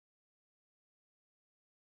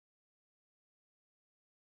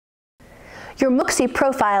Your Mooxye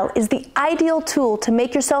profile is the ideal tool to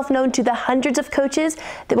make yourself known to the hundreds of coaches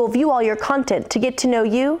that will view all your content to get to know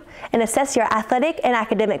you and assess your athletic and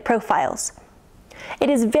academic profiles.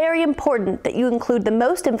 It is very important that you include the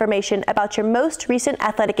most information about your most recent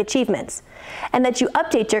athletic achievements, and that you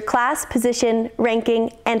update your class, position,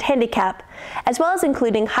 ranking, and handicap, as well as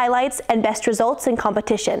including highlights and best results in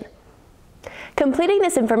competition. Completing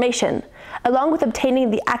this information, along with obtaining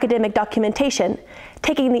the academic documentation,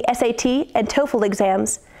 taking the SAT and TOEFL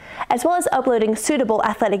exams, as well as uploading suitable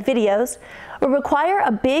athletic videos, will require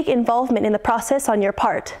a big involvement in the process on your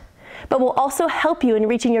part, but will also help you in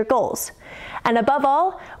reaching your goals, and above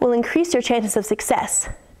all, will increase your chances of success.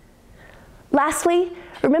 Lastly,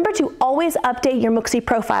 remember to always update your Mooxye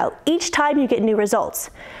profile each time you get new results,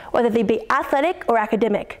 whether they be athletic or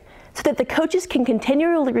academic, so that the coaches can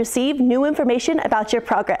continually receive new information about your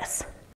progress.